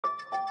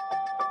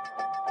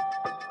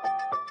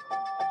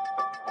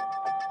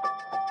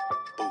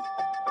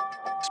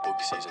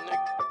spooky season,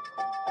 nigga.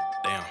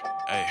 Damn,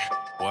 hey,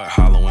 what?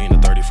 Halloween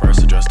the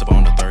 31st, dressed up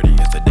on the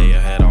 30th. The day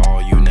ahead of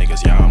all you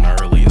niggas, yeah, I'm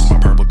the earliest. My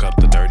purple cup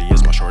the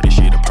dirtiest, my shorty,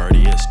 she the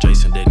purtiest.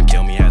 Jason didn't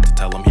kill me, had to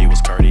tell him he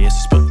was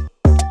courteous.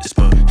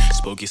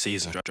 Spooky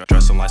season,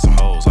 dressing like some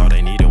hoes, all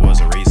they needed was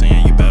a reason.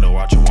 And you better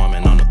watch a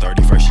woman on the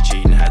 31st, she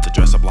cheating. Had to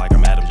dress up like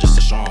I'm Adam just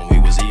to show him we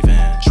was even.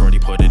 Shorty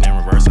put it in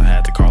reverse, I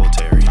had to call her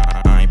Terry.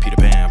 I ain't Peter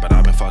Pan, but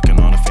I've been fucking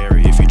on a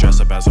ferry. If you dress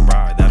up as a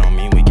bride, that don't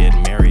mean we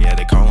getting married. Yeah,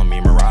 they calling me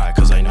Mariah,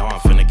 cause they know I'm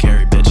finna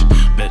carry. Bitch,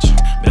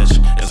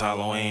 it's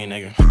Halloween,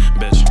 nigga.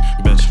 Bitch,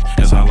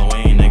 it's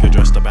Halloween, nigga.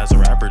 Dressed up as a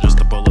rapper just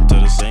to pull up to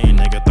the scene,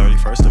 nigga.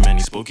 31st of many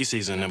spooky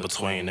season in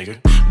between,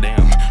 nigga. Damn,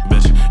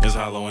 bitch, it's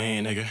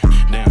Halloween, nigga.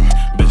 Damn,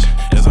 bitch,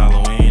 it's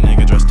Halloween,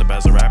 nigga. Dressed up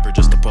as a rapper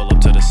just to pull up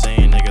to the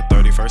scene, nigga.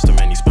 31st of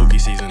many spooky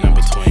season in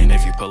between.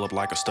 If you pull up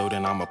like a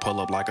student, I'ma pull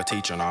up like a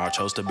teacher. Nah, I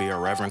chose to be a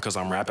reverend cause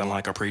I'm rapping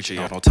like a preacher.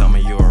 Yeah, don't tell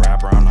me you a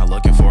rapper, I'm not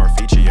looking for a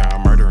feature. Yeah,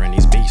 I'm murdering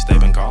these beats, they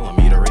been calling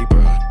me the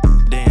Reaper.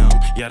 Damn,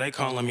 yeah, they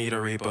calling me the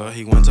Reaper.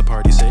 He went to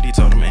Party City,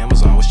 told him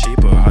Amazon was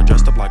cheaper. I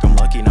dressed up like I'm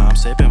lucky, now I'm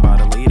sipping by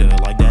the liter.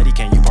 Like, daddy,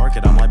 can you park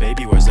it? I'm like,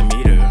 baby, where's the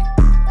meter?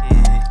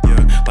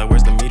 Yeah, like,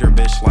 where's the meter,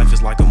 bitch? Life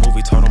is like a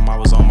movie, told him I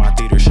was on my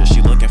theater shit.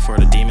 She looking for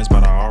the demons,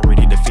 but I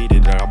already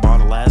defeated it. I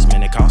bought a last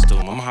minute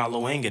costume, I'm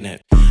Halloweening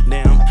it.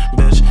 Damn,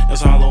 bitch,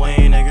 it's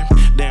Halloween, nigga.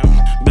 Damn,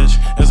 bitch,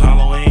 it's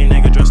Halloween,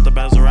 nigga. Dressed up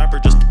as a rapper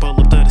just to pull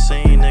up to the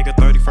scene, nigga.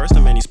 31st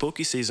of many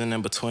spooky season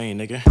in between,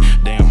 nigga.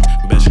 Damn,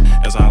 bitch,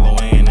 it's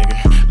Halloween,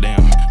 nigga.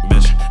 Damn,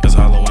 bitch, it's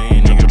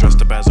Halloween, nigga.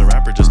 Dressed up as a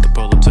rapper just to